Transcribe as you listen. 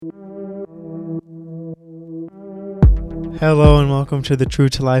Hello and welcome to the True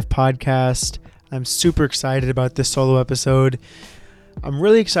to Life podcast. I'm super excited about this solo episode. I'm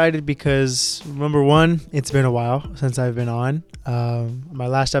really excited because, number one, it's been a while since I've been on. My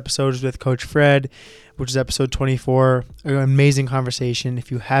last episode was with Coach Fred, which is episode 24. An amazing conversation.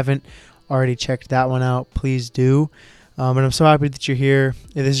 If you haven't already checked that one out, please do. And I'm so happy that you're here.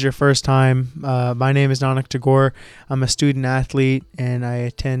 If this is your first time, my name is Nanak Tagore. I'm a student athlete and I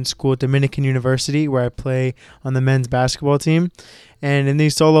attend school at Dominican University where I play on the men's basketball team. And in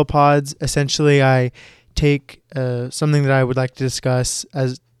these solo pods, essentially I take something that I would like to discuss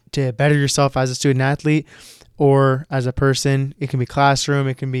as to better yourself as a student athlete or as a person. It can be classroom,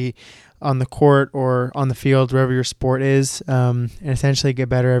 it can be on the court or on the field, wherever your sport is, and essentially get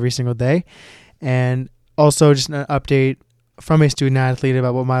better every single day. And also just an update from a student athlete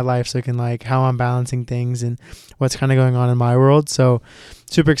about what my life's looking like, how I'm balancing things, and what's kind of going on in my world. So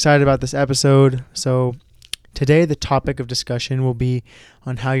super excited about this episode. So today the topic of discussion will be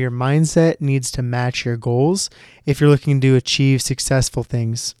on how your mindset needs to match your goals if you're looking to achieve successful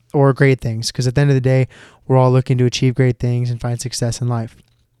things or great things. Because at the end of the day, we're all looking to achieve great things and find success in life.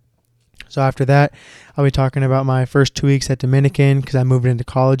 So after that, I'll be talking about my first 2 weeks at Dominican because I moved into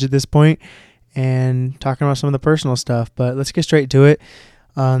college at this point, and talking about some of the personal stuff. But let's get straight to it.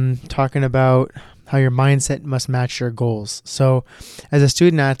 Talking about how your mindset must match your goals. So as a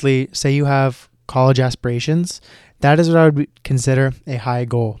student athlete, say you have college aspirations, that is what I would consider a high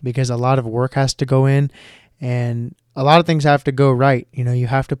goal, because a lot of work has to go in and a lot of things have to go right. You know, you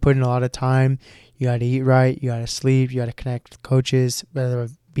have to put in a lot of time. You got to eat right. You got to sleep. You got to connect with coaches, whether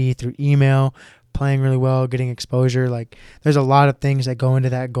it be through email, playing really well, getting exposure. Like, there's a lot of things that go into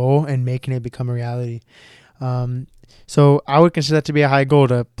that goal and making it become a reality. So I would consider that to be a high goal,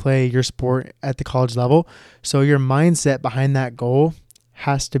 to play your sport at the college level. So your mindset behind that goal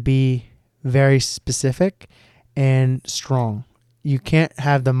has to be very specific and strong. You can't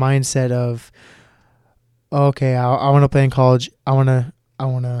have the mindset of, okay, I want to play in college. I want to,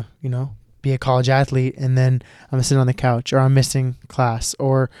 be a college athlete, and then I'm sitting on the couch, or I'm missing class,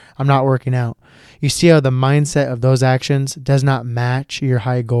 or I'm not working out. You see how the mindset of those actions does not match your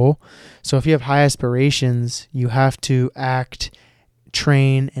high goal. So if you have high aspirations, you have to act,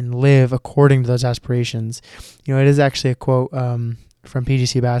 train, and live according to those aspirations. You know, it is actually a quote from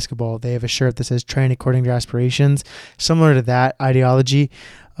PGC Basketball. They have a shirt that says "Train according to aspirations," similar to that ideology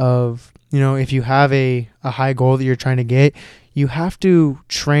of, if you have a high goal that you're trying to get, you have to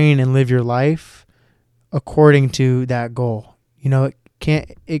train and live your life according to that goal.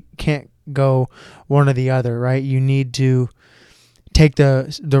 It can't go one or the other, right? You need to take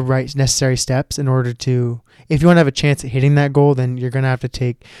the right necessary steps in order to, if you want to have a chance at hitting that goal, then you're going to have to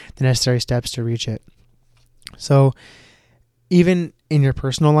take the necessary steps to reach it. So even in your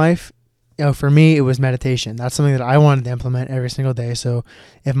personal life, for me, it was meditation. That's something that I wanted to implement every single day. So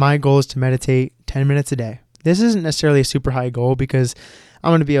if my goal is to meditate 10 minutes a day, this isn't necessarily a super high goal, because I'm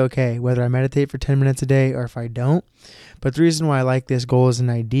going to be okay whether I meditate for 10 minutes a day or if I don't. But the reason why I like this goal as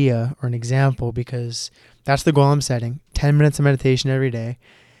an idea or an example, because that's the goal I'm setting, 10 minutes of meditation every day.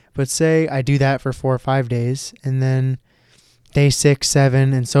 But say I do that for 4 or 5 days, and then day 6,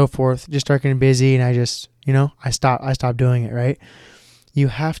 7, and so forth, just start getting busy, and I just, I stop doing it, right?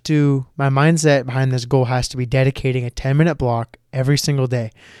 My mindset behind this goal has to be dedicating a 10-minute block every single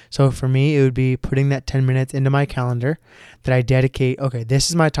day. So for me, it would be putting that 10 minutes into my calendar that I dedicate, okay, this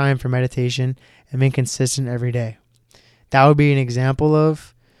is my time for meditation, and being consistent every day. That would be an example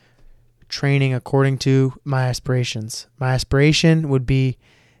of training according to my aspirations. My aspiration would be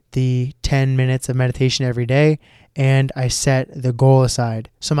the 10 minutes of meditation every day, and I set the goal aside.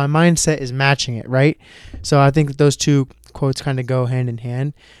 So my mindset is matching it, right? So I think that those two quotes kind of go hand in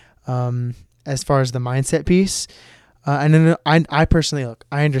hand as far as the mindset piece. And then I personally,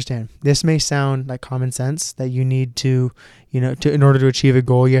 I understand this may sound like common sense that you need to, in order to achieve a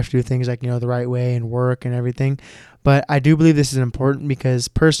goal, you have to do things like, the right way and work and everything. But I do believe this is important because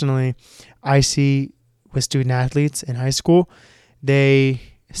personally, I see with student athletes in high school, they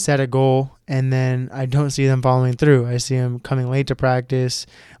set a goal and then I don't see them following through. I see them coming late to practice,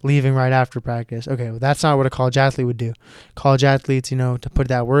 leaving right after practice. Okay, well, that's not what a college athlete would do. College athletes, to put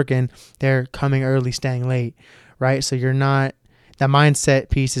that work in, they're coming early, staying late, right? So that mindset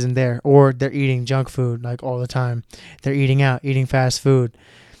piece isn't there. Or they're eating junk food like all the time. They're eating out, eating fast food.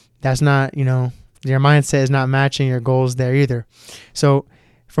 That's not, your mindset is not matching your goals there either. So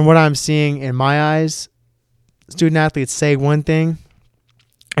from what I'm seeing in my eyes, student athletes say one thing.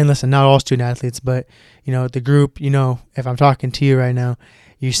 And listen, not all student athletes, but, the group, if I'm talking to you right now,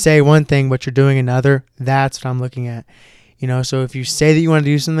 you say one thing, but you're doing another. That's what I'm looking at. So if you say that you want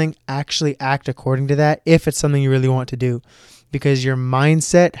to do something, actually act according to that if it's something you really want to do, because your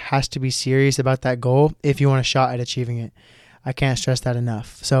mindset has to be serious about that goal if you want a shot at achieving it. I can't stress that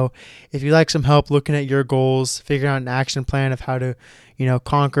enough. So if you'd like some help looking at your goals, figuring out an action plan of how to,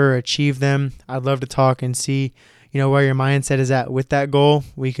 conquer or achieve them, I'd love to talk and see, where your mindset is at with that goal.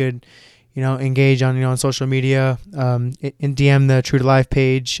 We could, engage on social media, in DM the True to Life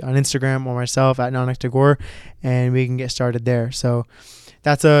page on Instagram or myself at Nanak Tagore, and we can get started there. So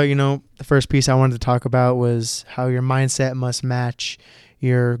that's the first piece I wanted to talk about was how your mindset must match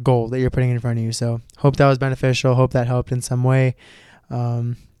your goal that you're putting in front of you. So hope that was beneficial. Hope that helped in some way.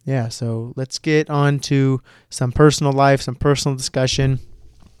 So let's get on to some personal life, some personal discussion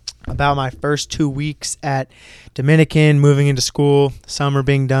about my first 2 weeks at Dominican, moving into school, summer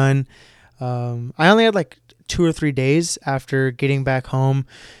being done. I only had like 2 or 3 days after getting back home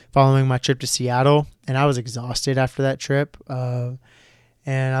following my trip to Seattle, and I was exhausted after that trip.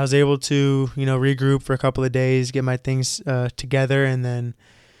 And I was able to, regroup for a couple of days, get my things together, and then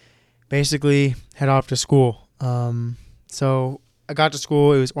basically head off to school. So I got to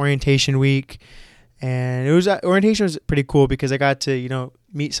school. It was orientation week, and orientation was pretty cool because I got to,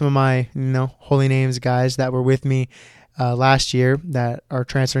 meet some of my, Holy Names guys that were with me last year that are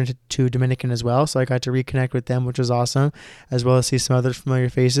transferring to Dominican as well. So I got to reconnect with them, which was awesome, as well as see some other familiar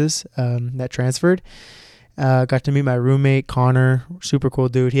faces that transferred. Got to meet my roommate, Connor, super cool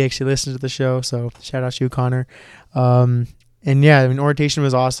dude. He actually listens to the show, so shout out to you, Connor. Orientation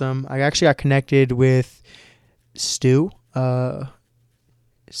was awesome. I actually got connected with Stu, I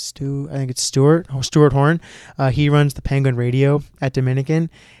think it's Stuart Horn. He runs the Penguin Radio at Dominican,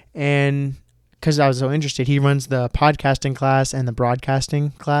 and because I was so interested, he runs the podcasting class and the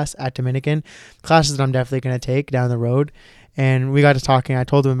broadcasting class at Dominican, classes that I'm definitely going to take down the road. And we got to talking. I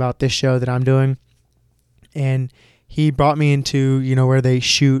told him about this show that I'm doing, and he brought me into, where they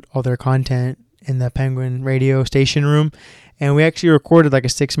shoot all their content in the Penguin Radio station room. And we actually recorded like a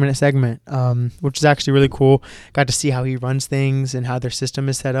 6-minute segment, which is actually really cool. Got to see how he runs things and how their system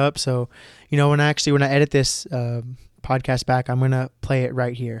is set up. So, when I edit this podcast back, I'm going to play it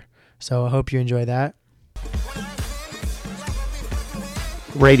right here. So I hope you enjoy that.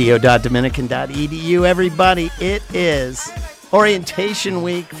 Radio.dominican.edu, everybody. It is orientation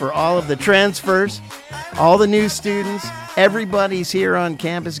week for all of the transfers, all the new students. Everybody's here on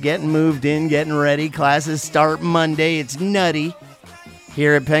campus getting moved in, getting ready. Classes start Monday. It's nutty.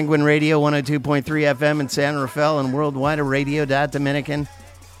 Here at Penguin Radio 102.3 FM in San Rafael and worldwide at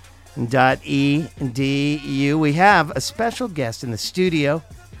radio.dominican.edu. We have a special guest in the studio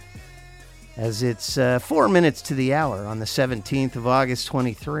as it's 4 minutes to the hour on the 17th of August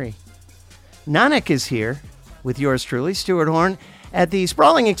 23. Nanak is here with yours truly, Stuart Horn, at the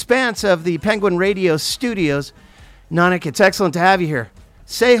sprawling expanse of the Penguin Radio studios. Nanak, it's excellent to have you here.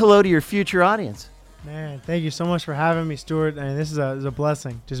 Say hello to your future audience. Man, thank you so much for having me, Stuart. And this is a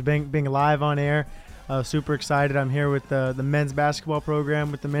blessing, just being live on air. Super excited. I'm here with the men's basketball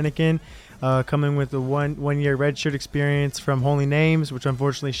program with Dominican, coming with the one-year redshirt experience from Holy Names, which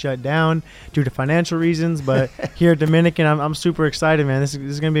unfortunately shut down due to financial reasons. But here at Dominican, I'm super excited, man. This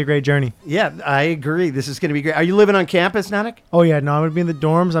is going to be a great journey. Yeah, I agree. This is going to be great. Are you living on campus, Nanak? Oh, yeah. No, I'm going to be in the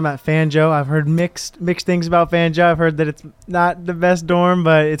dorms. I'm at Fanjo. I've heard mixed things about Fanjo. I've heard that it's not the best dorm,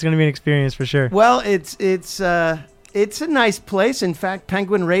 but it's going to be an experience for sure. Well, it's a nice place. In fact,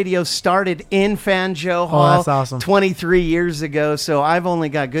 Penguin Radio started in Fanjo Hall. Oh, that's awesome. 23 years ago, so I've only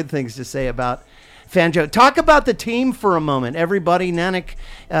got good things to say about Fanjo. Talk about the team for a moment. Everybody, Nanak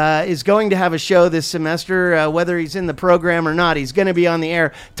is going to have a show this semester, whether he's in the program or not. He's going to be on the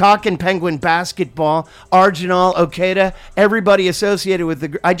air talking Penguin basketball. Arjunal, Okeda, everybody associated with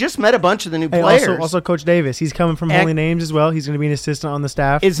the... I just met a bunch of the new players. Also Coach Davis. He's coming from Holy Names as well. He's going to be an assistant on the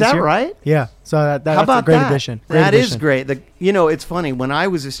staff. Is that right? Yeah. So that's a great addition. That is great. It's funny. When I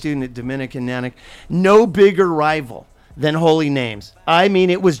was a student at Dominican, Nanak, no bigger rival than Holy Names. I mean,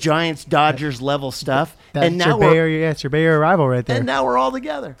 it was Giants, Dodgers level stuff. And now it's your Bay Area rival right there. And now we're all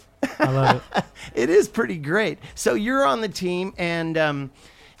together. I love it. It is pretty great. So you're on the team and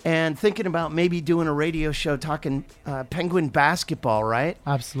thinking about maybe doing a radio show talking Penguin basketball, right?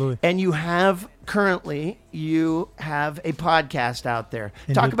 Absolutely. And you have a podcast out there.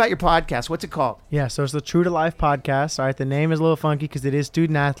 Indeed. Talk about your podcast. What's it called? Yeah, so it's the True to Life podcast. All right, the name is a little funky because it is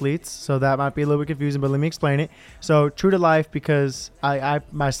student athletes, so that might be a little bit confusing, but let me explain it. So True to Life because I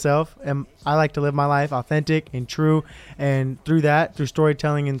myself I like to live my life authentic and true, and through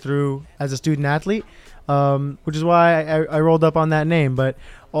storytelling and through as a student athlete, which is why I rolled up on that name, but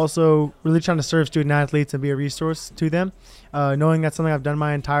also really trying to serve student athletes and be a resource to them. Knowing that's something I've done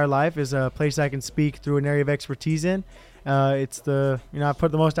my entire life is a place I can speak through an area of expertise in, It's I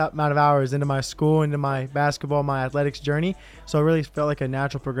put the most amount of hours into my school, into my basketball, my athletics journey. So it really felt like a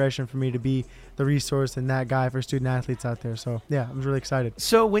natural progression for me to be the resource and that guy for student athletes out there. So yeah, I was really excited.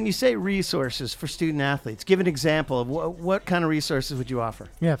 So when you say resources for student athletes, give an example of what kind of resources would you offer?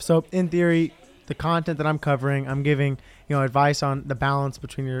 Yeah. So in theory, the content that I'm covering, I'm giving, advice on the balance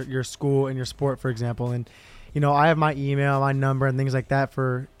between your school and your sport, for example. And, I have my email, my number, and things like that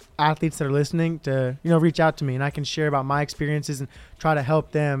for athletes that are listening to, reach out to me, and I can share about my experiences and try to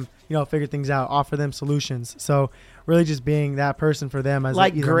help them, figure things out, offer them solutions. So really just being that person for them as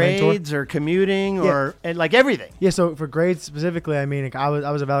like either grades mentor. Or commuting Yeah. and like everything. Yeah. So for grades specifically, I mean, I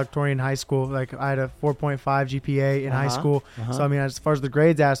was a valedictorian in high school. Like I had a 4.5 GPA in high school. So I mean, as far as the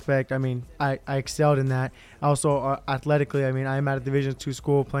grades aspect, I mean, I excelled in that. Also athletically, I mean, I'm at a Division II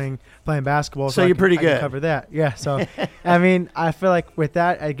school playing basketball. So you're pretty I good. can cover that. Yeah. So I mean, I feel like with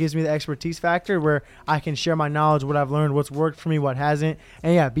that, it gives me the expertise factor where I can share my knowledge, what I've learned, what's worked for me, what hasn't,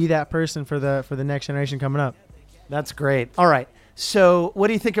 and yeah, be that person for the next generation coming up. That's great. All right. So what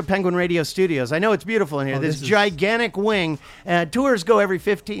do you think of Penguin Radio Studios? I know it's beautiful in here. This gigantic wing. Tours go every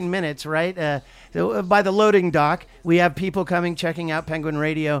 15 minutes, right? By the loading dock, we have people coming, checking out Penguin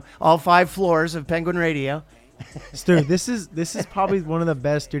Radio, all 5 floors of Penguin Radio. Stu, this is probably one of the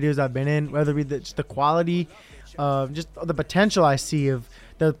best studios I've been in, whether it be just the quality, just the potential I see of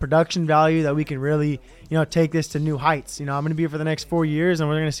the production value that we can really, take this to new heights. I'm going to be here for the next 4 years, and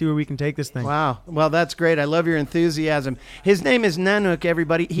we're going to see where we can take this thing. Wow. Well, that's great. I love your enthusiasm. His name is Nanook,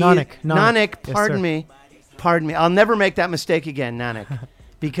 everybody. Nanak. Pardon me. I'll never make that mistake again, Nanak,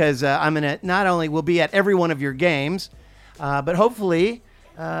 because I'm going to not only will be at every one of your games, but hopefully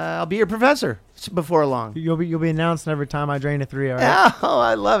I'll be your professor before long. You'll be announcing every time I drain a 3. All right? Oh,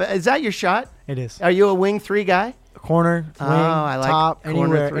 I love it. Is that your shot? It is. Are you a wing 3 guy? Corner, wing, I like top,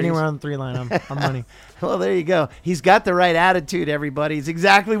 corner anywhere on the 3 line. I'm money. Well, there you go. He's got the right attitude, everybody. He's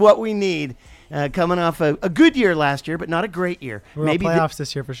exactly what we need. Coming off a good year last year, but not a great year. We're in playoffs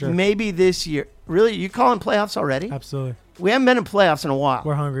this year for sure. Maybe this year. Really? You calling playoffs already? Absolutely. We haven't been in playoffs in a while.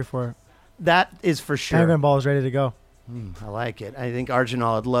 We're hungry for it. That is for sure. Penguin ball is ready to go. I like it. I think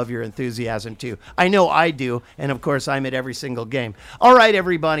Arjunal would love your enthusiasm, too. I know I do. And, of course, I'm at every single game. All right,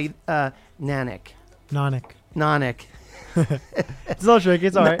 everybody. Nanak. It's a little tricky.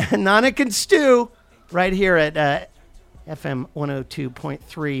 It's all right. Nanak and Stu right here at FM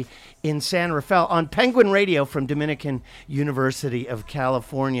 102.3 in San Rafael on Penguin Radio from Dominican University of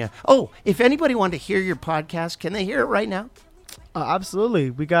California. Oh, if anybody wanted to hear your podcast, can they hear it right now? Absolutely.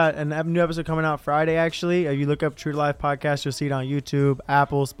 We got a new episode coming out Friday, actually. You look up True to Life Podcast, you'll see it on YouTube,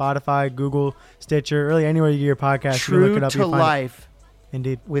 Apple, Spotify, Google, Stitcher, really anywhere you get your podcast. True look it up, to Life.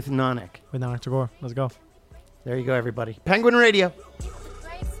 Indeed. With Nanak. With Nanak Tagore. Let's go. There you go, everybody. Penguin Radio.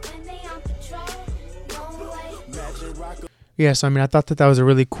 Yeah, so I mean, I thought that was a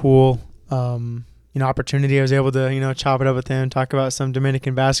really cool, opportunity. I was able to, chop it up with him, talk about some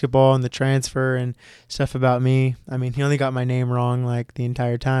Dominican basketball and the transfer and stuff about me. I mean, he only got my name wrong like the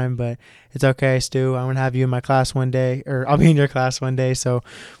entire time, but it's okay, Stu. I'm gonna have you in my class one day, or I'll be in your class one day, so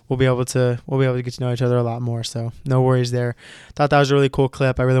we'll be able to get to know each other a lot more. So no worries there. Thought that was a really cool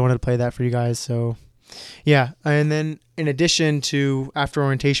clip. I really wanted to play that for you guys. So. Yeah, and then in addition to after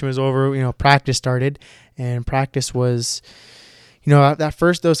orientation was over, practice started, and practice was,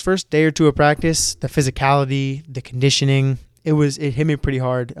 those first day or two of practice, the physicality, the conditioning, it hit me pretty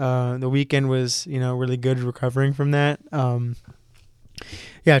hard. The weekend was, really good recovering from that.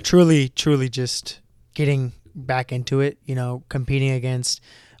 Truly just getting back into it, competing against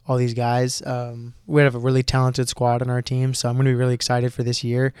all these guys. We have a really talented squad on our team, so I'm going to be really excited for this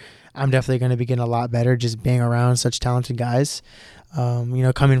year. I'm definitely going to be getting a lot better just being around such talented guys.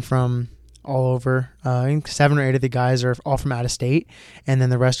 Coming from all over. I think 7 or 8 of the guys are all from out of state, and then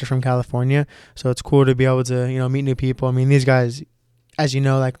the rest are from California. So it's cool to be able to, meet new people. I mean, these guys, as you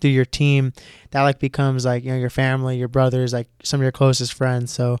know, like through your team, that like becomes like, your family, your brothers, like some of your closest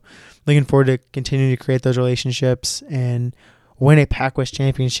friends. So looking forward to continuing to create those relationships and win a PacWest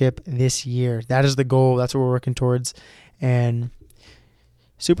championship this year. That is the goal. That's what we're working towards. And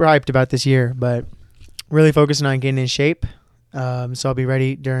super hyped about this year, but really focusing on getting in shape. So I'll be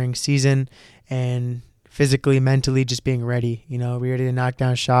ready during season and physically, mentally, just being ready. Be ready to knock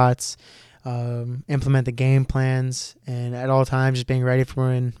down shots, implement the game plans, and at all times just being ready for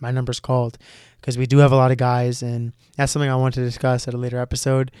when my number's called. Because we do have a lot of guys, and that's something I want to discuss at a later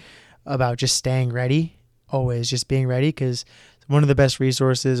episode about just staying ready, always just being ready, because one of the best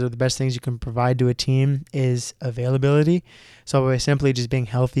resources or the best things you can provide to a team is availability. So by simply just being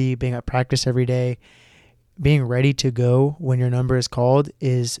healthy, being at practice every day, being ready to go when your number is called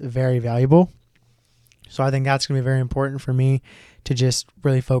is very valuable. So I think that's going to be very important for me to just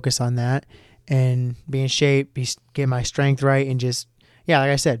really focus on that and be in shape, get my strength right, and just, like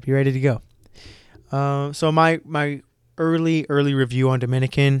I said, be ready to go. So my early review on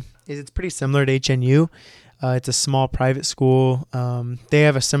Dominican is it's pretty similar to HNU. It's a small private school. They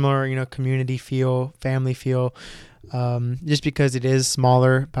have a similar, community feel, family feel, just because it is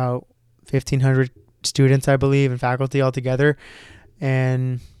smaller, about 1,500 students, I believe, and faculty altogether.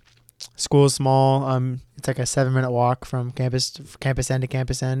 And school is small. It's like a 7-minute walk from campus end to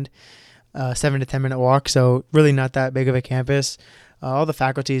campus end, 7 to 10 minute walk. So really not that big of a campus. All the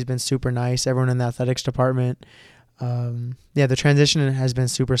faculty has been super nice. Everyone in the athletics department. The transition has been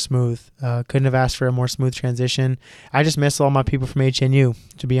super smooth. Couldn't have asked for a more smooth transition. I just miss all my people from HNU,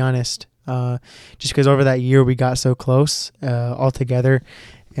 to be honest. Just because over that year we got so close all together,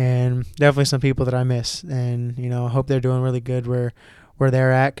 and definitely some people that I miss. And I hope they're doing really good where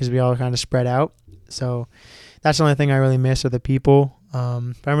they're at, because we all kind of spread out. So that's the only thing I really miss are the people. But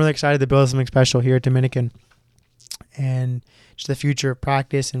I'm really excited to build something special here at Dominican, and just the future of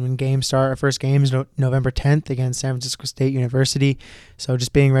practice. And when games start, our first game is November 10th against San Francisco State University. So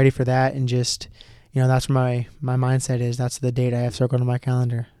just being ready for that, and just, that's where my mindset is. That's the date I have circled on my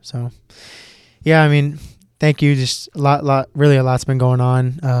calendar. So, thank you. Just a lot's been going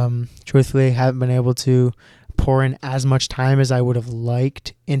on. Truthfully, haven't been able to pour in as much time as I would have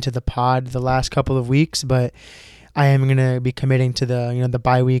liked into the pod the last couple of weeks, but I am going to be committing to the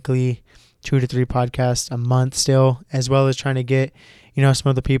bi-weekly 2 to 3 podcasts a month still, as well as trying to get, some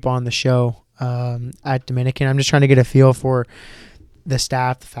of the people on the show at Dominican. I'm just trying to get a feel for the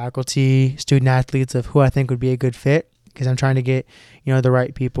staff, the faculty, student athletes of who I think would be a good fit, because I'm trying to get, the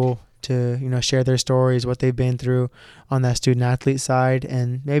right people to, share their stories, what they've been through on that student athlete side,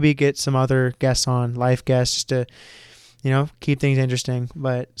 and maybe get some other guests on, life guests, just to, keep things interesting.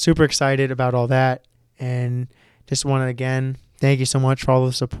 But super excited about all that, and just want to, again, thank you so much for all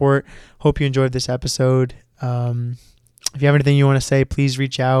the support. Hope you enjoyed this episode. If you have anything you want to say, please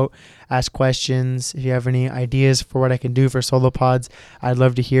reach out, ask questions. If you have any ideas for what I can do for solo pods, I'd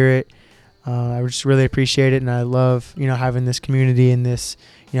love to hear it. I would just really appreciate it, and I love, having this community and this,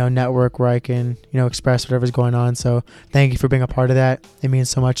 network where I can, express whatever's going on. So thank you for being a part of that. It means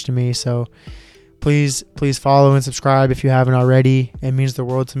so much to me. So please follow and subscribe if you haven't already. It means the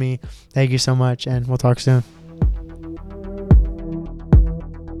world to me. Thank you so much, and we'll talk soon.